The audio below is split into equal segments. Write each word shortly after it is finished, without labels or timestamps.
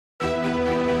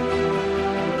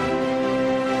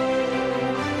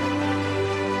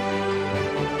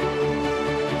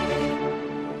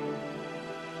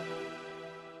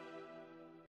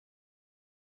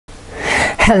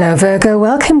Hello Virgo,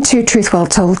 welcome to Truth Well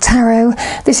Told Tarot.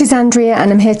 This is Andrea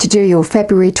and I'm here to do your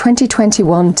February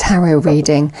 2021 tarot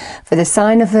reading for the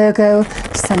sign of Virgo,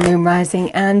 Sun, Moon, Rising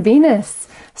and Venus.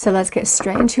 So let's get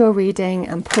straight into your reading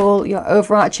and pull your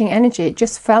overarching energy. It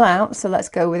just fell out, so let's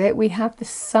go with it. We have the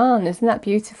Sun, isn't that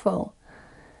beautiful?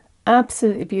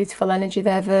 Absolutely beautiful energy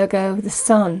there, Virgo. The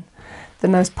Sun, the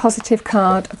most positive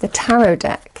card of the tarot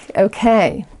deck.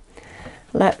 Okay,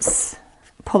 let's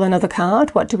pull another card.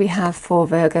 What do we have for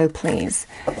Virgo, please?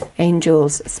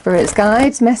 Angels, spirits,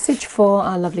 guides, message for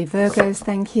our lovely Virgos.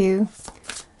 Thank you.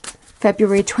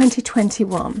 February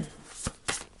 2021.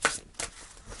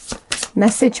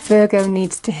 Message Virgo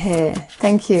needs to hear.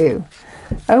 Thank you.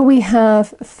 Oh, we have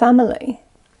family.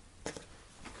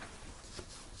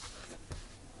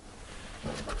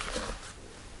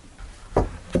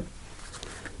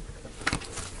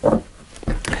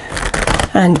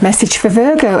 And message for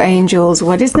Virgo, angels.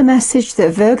 What is the message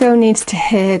that Virgo needs to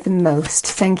hear the most?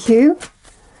 Thank you.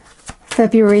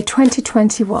 February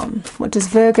 2021. What does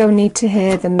Virgo need to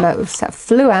hear the most? That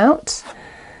flew out.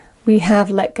 We have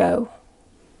let go.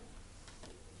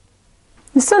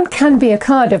 The Sun can be a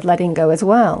card of letting go as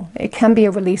well. It can be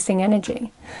a releasing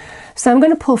energy. So I'm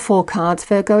going to pull 4 cards,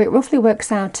 Virgo. It roughly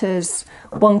works out as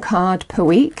 1 card per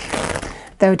week.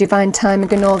 Though divine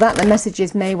timing and all that, the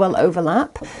messages may well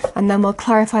overlap, and then we'll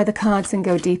clarify the cards and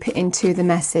go deeper into the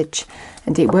message.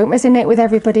 And it won't resonate with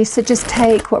everybody, so just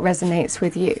take what resonates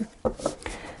with you.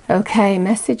 Okay,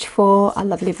 message for our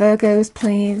lovely Virgos,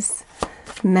 please.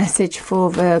 Message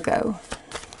for Virgo.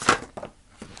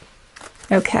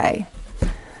 Okay,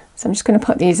 so I'm just going to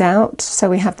put these out.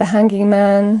 So we have the Hanging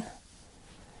Man,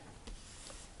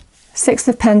 6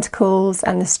 of Pentacles,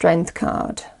 and the Strength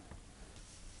card.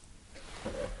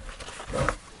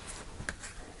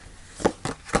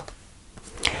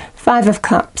 Five of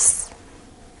Cups.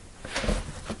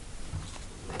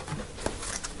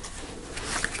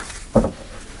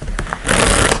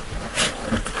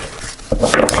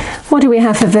 What do we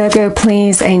have for Virgo,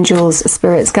 please? Angels,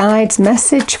 spirits, guides,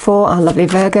 message for our lovely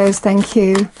Virgos. Thank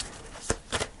you.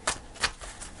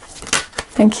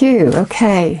 Thank you.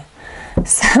 Okay.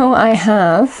 So I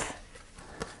have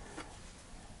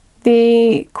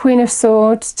the Queen of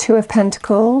Swords, 2 of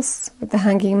Pentacles with the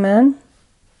Hanging Man.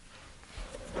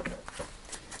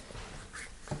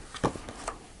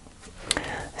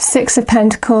 Six of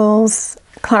Pentacles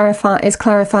is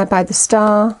clarified by the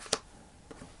Star.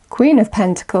 Queen of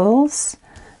Pentacles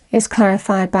is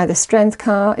clarified by the Strength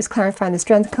card, is clarifying the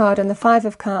Strength card, and the 5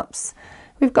 of Cups.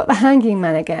 We've got the Hanging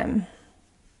Man again.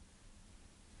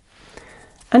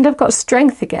 And I've got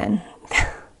Strength again.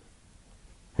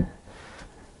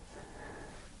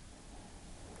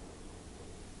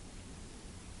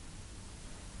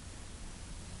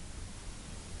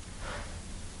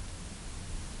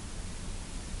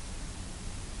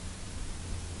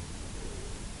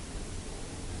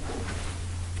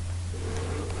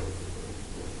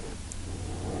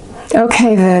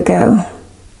 Okay, Virgo.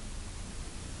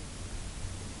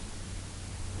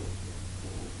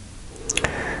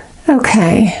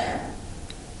 Okay.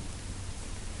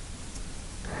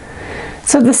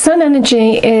 So the Sun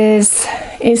energy is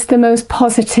the most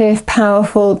positive,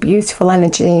 powerful, beautiful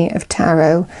energy of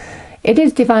tarot. It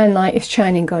is divine light is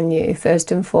shining on you,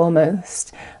 first and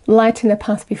foremost. Lighting the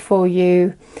path before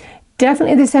you.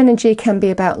 Definitely this energy can be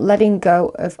about letting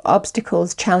go of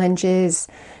obstacles, challenges.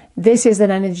 This is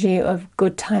an energy of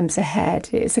good times ahead.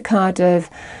 It's a card of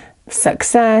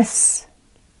success,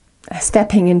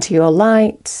 stepping into your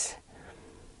light,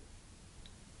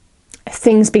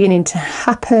 things beginning to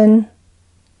happen.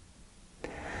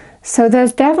 So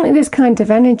there's definitely this kind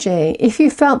of energy. If you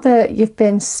felt that you've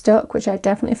been stuck, which I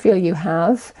definitely feel you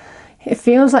have, it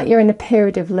feels like you're in a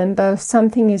period of limbo.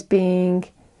 Something is being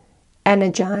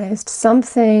energized.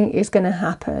 Something is going to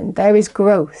happen. There is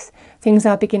growth. Things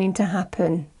are beginning to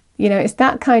happen. You know, it's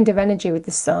that kind of energy with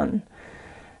the Sun.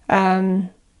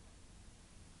 Yeah,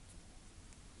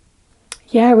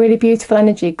 really beautiful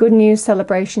energy. Good news,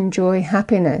 celebration, joy,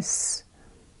 happiness.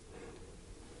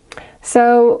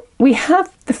 So we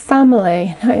have the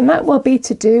family. Now, it might well be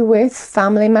to do with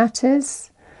family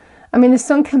matters. I mean, the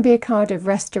Sun can be a card of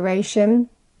restoration.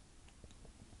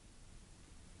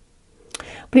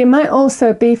 But it might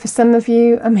also be for some of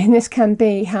you, I mean, this can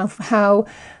be how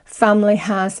family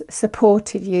has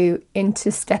supported you into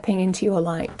stepping into your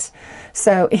light.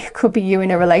 So it could be you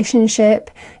in a relationship.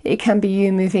 It can be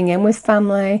you moving in with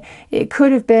family. It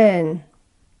could have been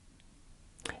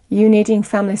you needing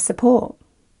family support.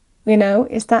 You know,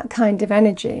 it's that kind of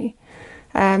energy.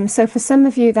 So for some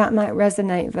of you that might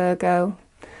resonate, Virgo.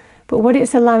 But what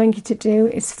it's allowing you to do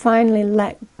is finally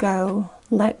let go.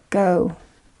 Let go.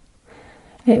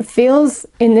 It feels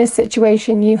in this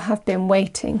situation you have been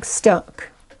waiting, stuck.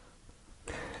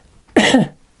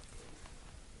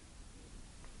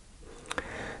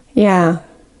 Yeah.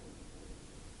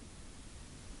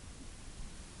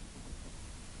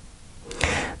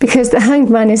 Because the Hanged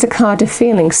Man is a card of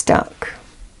feeling stuck.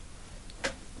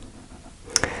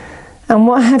 And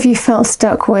what have you felt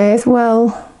stuck with?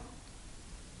 Well,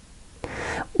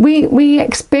 we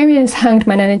experience Hanged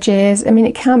Man energies. I mean,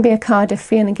 it can be a card of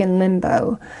feeling in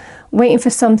limbo, waiting for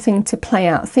something to play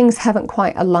out. Things haven't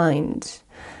quite aligned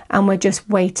and we're just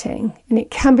waiting. And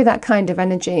it can be that kind of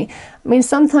energy. I mean,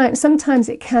 sometimes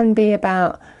it can be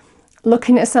about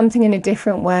looking at something in a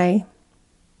different way.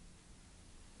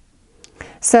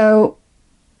 So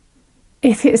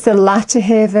if it's the latter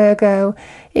here, Virgo,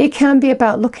 it can be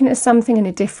about looking at something in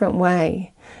a different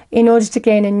way in order to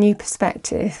gain a new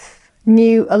perspective,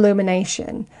 new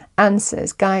illumination,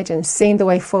 answers, guidance, seeing the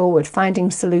way forward,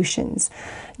 finding solutions.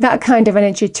 That kind of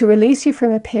energy to release you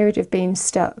from a period of being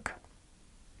stuck.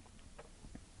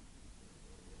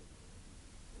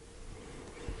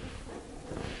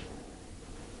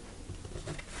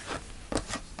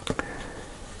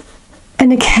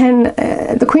 And again,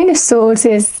 the Queen of Swords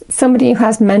is somebody who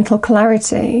has mental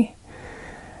clarity.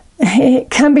 It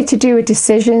can be to do with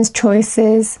decisions,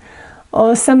 choices,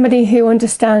 or somebody who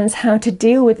understands how to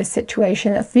deal with a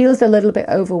situation that feels a little bit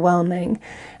overwhelming.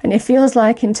 And it feels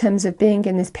like in terms of being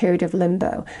in this period of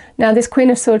limbo. Now, this Queen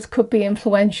of Swords could be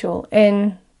influential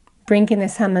in bringing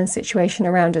this Hangman situation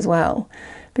around as well.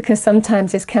 Because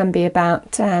sometimes this can be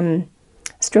about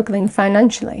struggling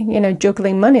financially, you know,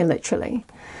 juggling money literally.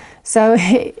 So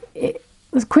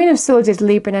the Queen of Swords is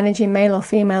Libran energy, male or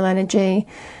female energy,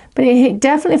 but it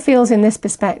definitely feels in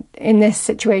this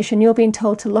situation, you're being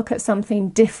told to look at something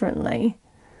differently.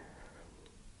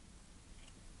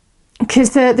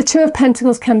 Because the Two of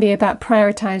Pentacles can be about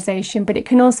prioritization, but it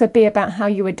can also be about how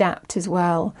you adapt as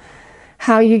well.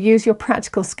 How you use your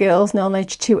practical skills,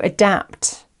 knowledge to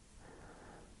adapt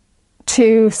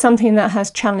to something that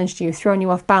has challenged you, thrown you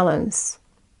off balance.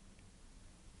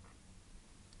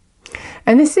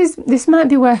 And this might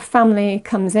be where family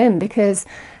comes in, because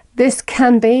this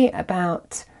can be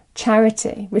about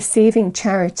charity, receiving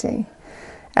charity.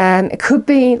 It could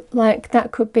be like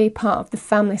that could be part of the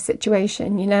family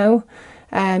situation, you know.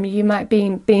 You might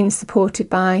be being supported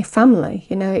by family,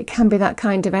 you know, it can be that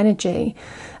kind of energy.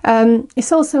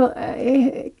 It's also,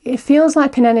 it feels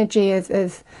like an energy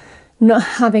of not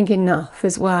having enough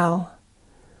as well.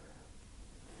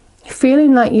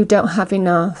 Feeling like you don't have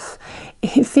enough.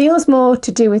 It feels more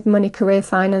to do with money, career,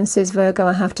 finances, Virgo,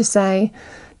 I have to say,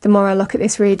 the more I look at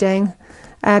this reading.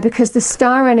 Because the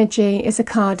Star energy is a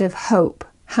card of hope,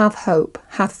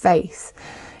 have faith.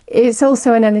 It's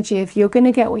also an energy of you're going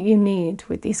to get what you need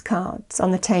with these cards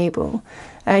on the table.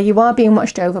 You are being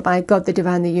watched over by God, the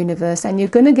divine, the universe, and you're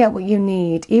going to get what you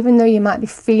need, even though you might be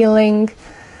feeling,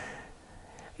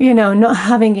 you know, not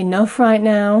having enough right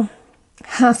now.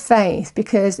 Have faith,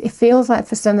 because it feels like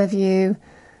for some of you,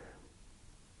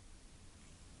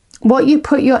 what you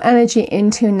put your energy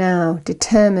into now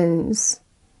determines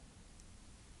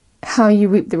how you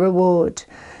reap the reward.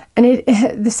 And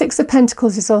the Six of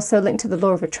Pentacles is also linked to the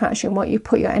law of attraction. What you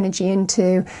put your energy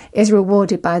into is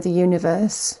rewarded by the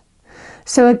universe.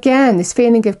 So again, this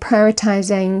feeling of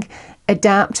prioritizing,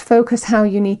 adapt, focus how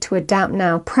you need to adapt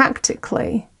now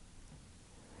practically.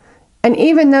 And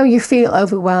even though you feel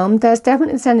overwhelmed, there's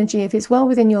definitely this energy of it's well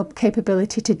within your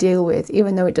capability to deal with,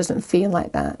 even though it doesn't feel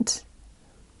like that.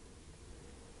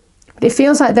 It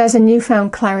feels like there's a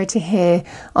newfound clarity here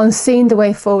on seeing the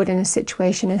way forward in a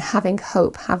situation and having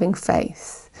hope, having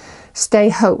faith. Stay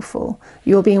hopeful.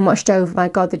 You're being watched over by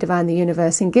God, the divine, the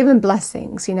universe, and given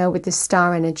blessings, you know, with this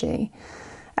Star energy,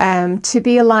 to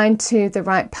be aligned to the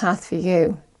right path for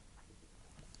you.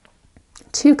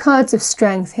 Two cards of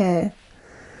strength here.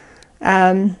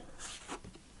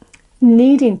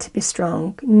 Needing to be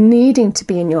strong, needing to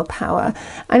be in your power.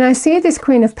 And I see this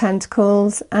Queen of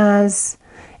Pentacles as,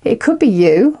 it could be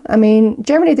you. I mean,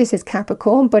 generally this is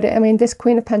Capricorn, but I mean, this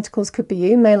Queen of Pentacles could be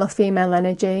you, male or female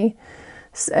energy.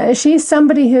 She's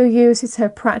somebody who uses her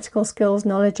practical skills,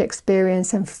 knowledge,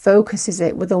 experience, and focuses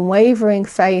it with unwavering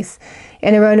faith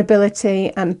in her own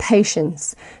ability and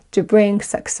patience to bring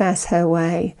success her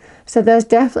way. So there's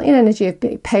definitely an energy of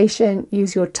being patient,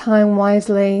 use your time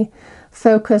wisely,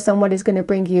 focus on what is going to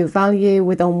bring you value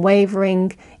with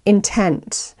unwavering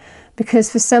intent. Because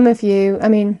for some of you, I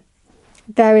mean,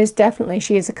 there is definitely,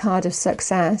 she is a card of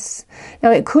success.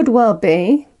 Now, it could well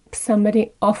be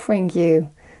somebody offering you,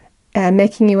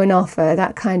 making you an offer,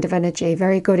 that kind of energy,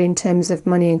 very good in terms of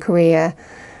money and career.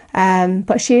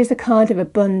 But she is a card of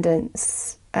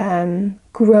abundance.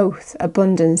 growth,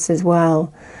 abundance as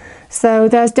well. So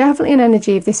there's definitely an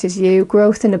energy, if this is you,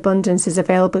 growth and abundance is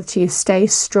available to you. Stay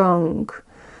strong,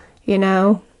 you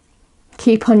know,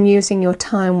 keep on using your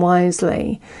time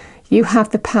wisely. You have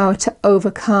the power to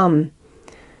overcome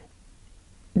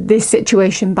this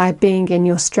situation by being in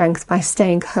your strength, by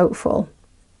staying hopeful.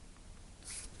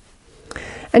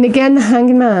 And again, the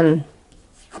Hanged Man.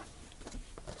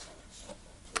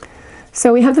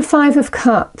 So we have the Five of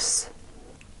Cups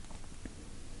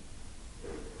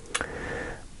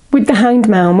with the Hanged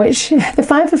Man, which the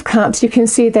Five of Cups, you can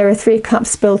see there are 3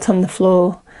 cups spilt on the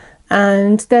floor,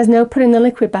 and there's no putting the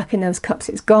liquid back in those cups.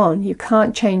 It's gone. You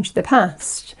can't change the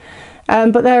past.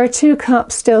 But there are 2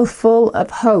 cups still full of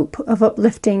hope, of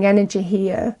uplifting energy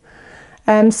here.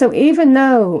 So even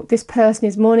though this person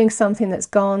is mourning something that's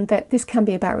gone, that this can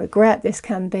be about regret, this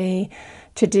can be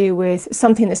to do with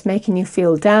something that's making you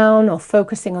feel down or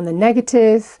focusing on the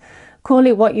negative, call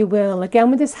it what you will. Again,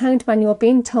 with this Hanged Man, you're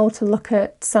being told to look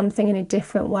at something in a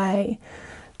different way,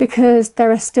 because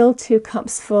there are still 2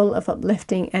 cups full of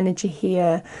uplifting energy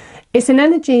here. It's an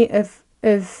energy of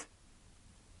the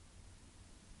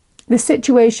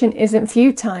situation isn't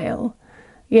futile,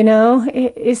 you know.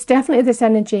 It's definitely this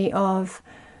energy of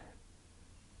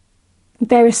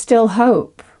there is still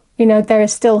hope. You know, there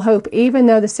is still hope, even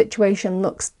though the situation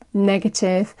looks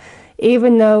negative,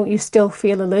 even though you still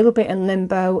feel a little bit in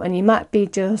limbo and you might be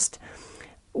just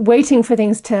waiting for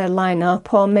things to line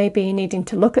up, or maybe needing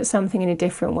to look at something in a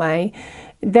different way.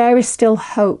 There is still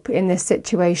hope in this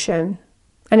situation.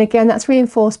 And again, that's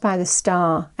reinforced by the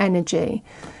Star energy.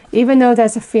 Even though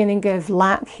there's a feeling of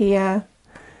lack here,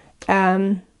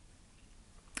 I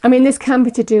mean, this can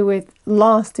be to do with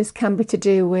loss, this can be to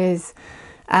do with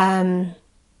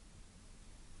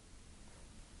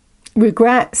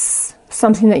regrets,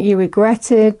 something that you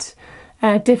regretted,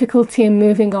 difficulty in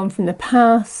moving on from the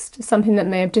past, something that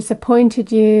may have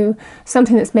disappointed you,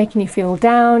 something that's making you feel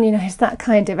down. You know, it's that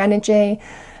kind of energy.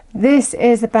 This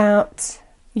is about,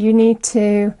 you need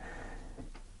to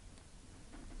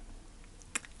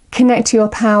connect to your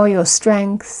power, your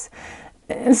strengths.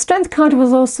 The Strength card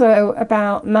was also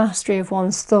about mastery of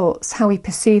one's thoughts, how we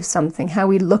perceive something, how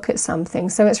we look at something.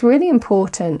 So it's really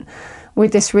important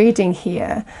with this reading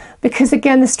here, because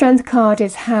again, the Strength card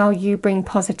is how you bring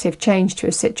positive change to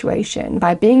a situation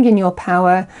by being in your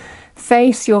power.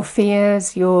 Face your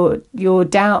fears, your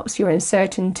doubts, your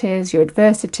uncertainties, your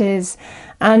adversities,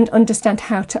 and understand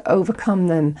how to overcome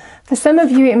them. For some of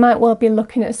you, it might well be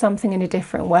looking at something in a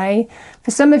different way.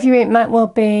 For some of you, it might well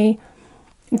be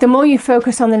the more you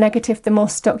focus on the negative, the more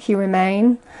stuck you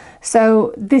remain.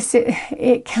 So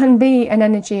it can be an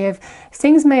energy of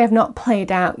things may have not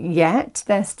played out yet.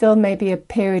 There still may be a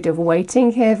period of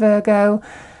waiting here, Virgo.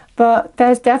 But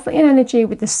there's definitely an energy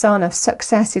with the Sun of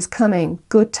success is coming,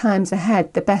 good times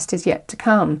ahead, the best is yet to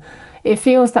come. It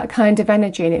feels that kind of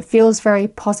energy, and it feels very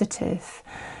positive.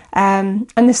 And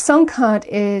the Sun card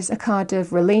is a card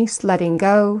of release, letting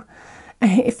go.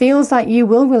 It feels like you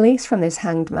will release from this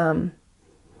Hanged Man.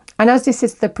 And as this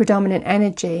is the predominant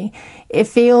energy, it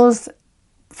feels,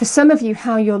 for some of you,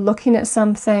 how you're looking at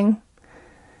something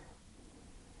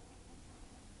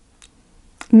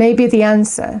may be the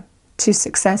answer to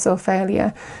success or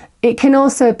failure. It can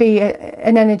also be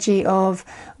an energy of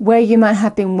where you might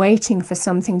have been waiting for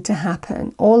something to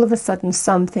happen. All of a sudden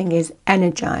something is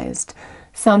energized.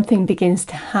 Something begins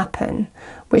to happen,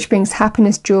 which brings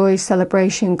happiness, joy,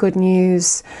 celebration, good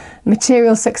news,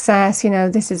 material success. You know,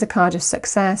 this is a card of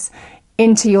success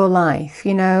into your life,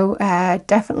 you know,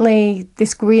 definitely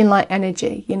this green light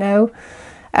energy, you know.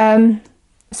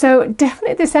 So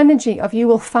definitely this energy of you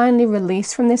will finally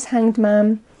release from this Hanged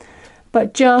Man.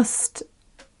 But just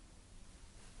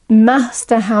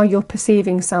master how you're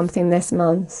perceiving something this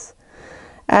month.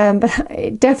 But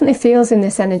it definitely feels in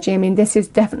this energy. I mean, this is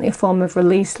definitely a form of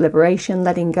release, liberation,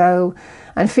 letting go,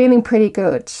 and feeling pretty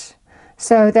good.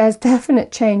 So there's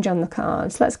definite change on the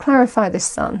cards. Let's clarify this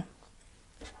Sun.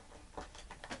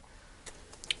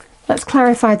 Let's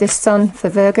clarify this Sun for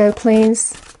Virgo,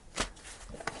 please.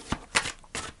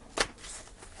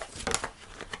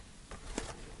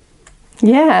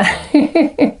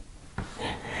 Yeah.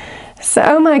 So,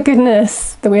 oh my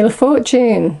goodness, the Wheel of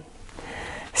Fortune.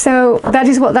 So that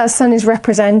is what that Sun is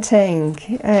representing.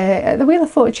 The Wheel of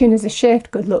Fortune is a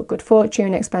shift, good luck, good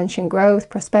fortune, expansion,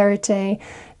 growth, prosperity,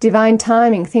 divine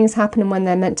timing, things happening when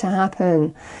they're meant to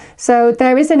happen. So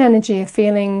there is an energy of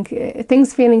feeling,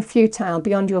 things feeling futile,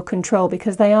 beyond your control,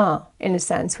 because they are, in a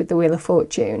sense, with the Wheel of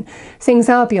Fortune. Things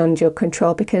are beyond your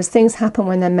control because things happen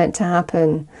when they're meant to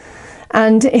happen.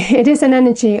 And it is an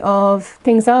energy of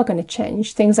things are going to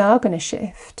change, things are going to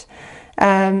shift.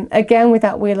 Again, with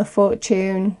that Wheel of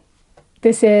Fortune,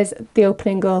 this is the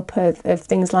opening up of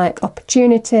things like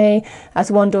opportunity.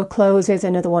 As one door closes,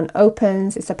 another one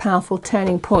opens. It's a powerful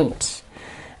turning point.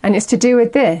 And it's to do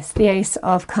with this, the Ace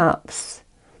of Cups.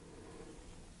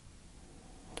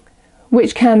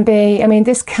 Which can be, I mean,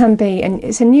 this can be, and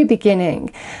it's a new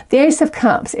beginning. The Ace of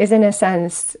Cups is, in a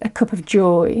sense, a cup of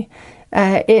joy.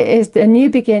 It is a new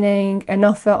beginning, an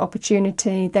offer,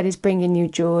 opportunity that is bringing you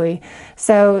joy.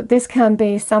 So this can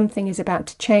be something is about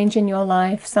to change in your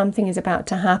life, something is about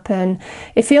to happen.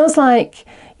 It feels like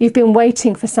you've been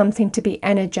waiting for something to be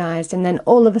energized, and then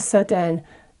all of a sudden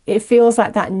it feels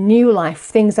like that new life,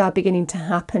 things are beginning to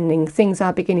happen and things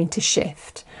are beginning to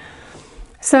shift.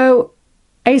 So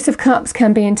Ace of Cups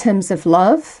can be in terms of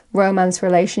love, romance,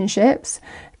 relationships,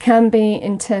 can be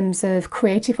in terms of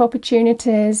creative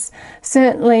opportunities,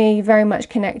 certainly very much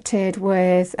connected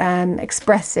with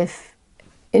expressive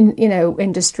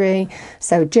industry,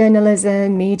 so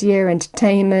journalism, media,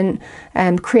 entertainment,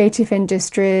 creative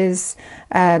industries,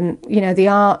 the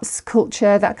arts,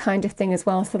 culture, that kind of thing as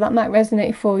well. So that might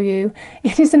resonate for you.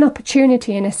 It is an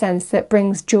opportunity in a sense that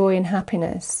brings joy and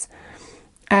happiness.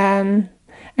 And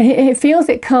it feels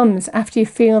it comes after you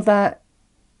feel that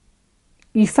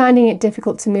you're finding it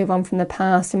difficult to move on from the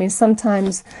past. I mean,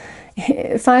 sometimes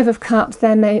Five of Cups,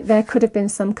 there could have been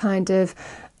some kind of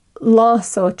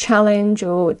loss or challenge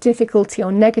or difficulty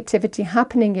or negativity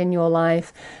happening in your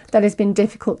life that has been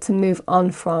difficult to move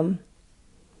on from.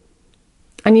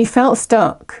 And you felt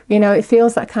stuck, it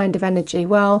feels that kind of energy.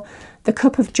 Well, the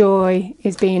cup of joy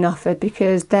is being offered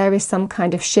because there is some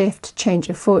kind of shift, change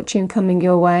of fortune coming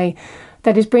your way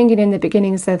that is bringing in the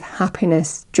beginnings of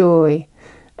happiness, joy.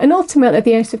 And ultimately,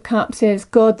 the Ace of Cups is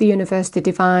God, the universe, the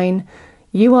divine.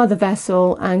 You are the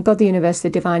vessel, and God, the universe, the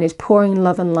divine, is pouring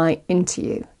love and light into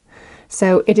you.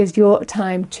 So it is your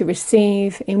time to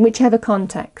receive, in whichever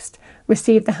context,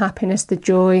 receive the happiness, the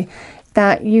joy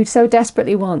that you so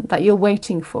desperately want, that you're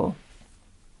waiting for.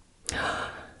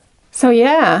 So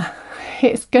yeah,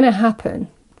 it's going to happen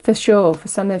for sure for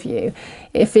some of you.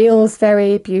 It feels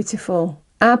very beautiful.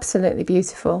 Absolutely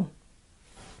beautiful.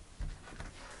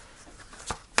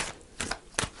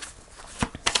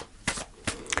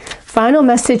 Final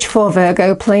message for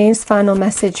Virgo, please. Final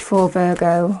message for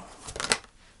Virgo.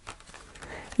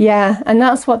 Yeah, and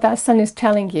that's what that sun is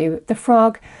telling you. The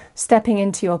frog stepping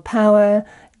into your power.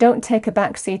 Don't take a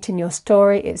back seat in your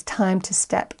story. It's time to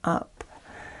step up.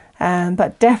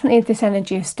 But definitely this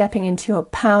energy of stepping into your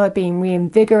power, being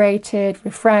reinvigorated,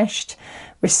 refreshed,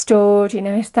 restored,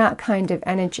 it's that kind of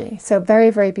energy. So very,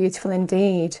 very beautiful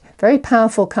indeed. Very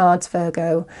powerful cards,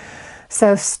 Virgo.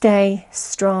 So stay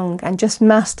strong and just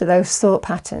master those thought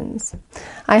patterns.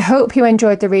 I hope you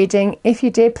enjoyed the reading. If you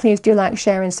did, please do like,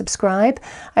 share and subscribe.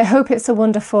 I hope it's a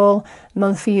wonderful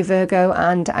month for you, Virgo,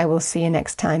 and I will see you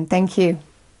next time. Thank you.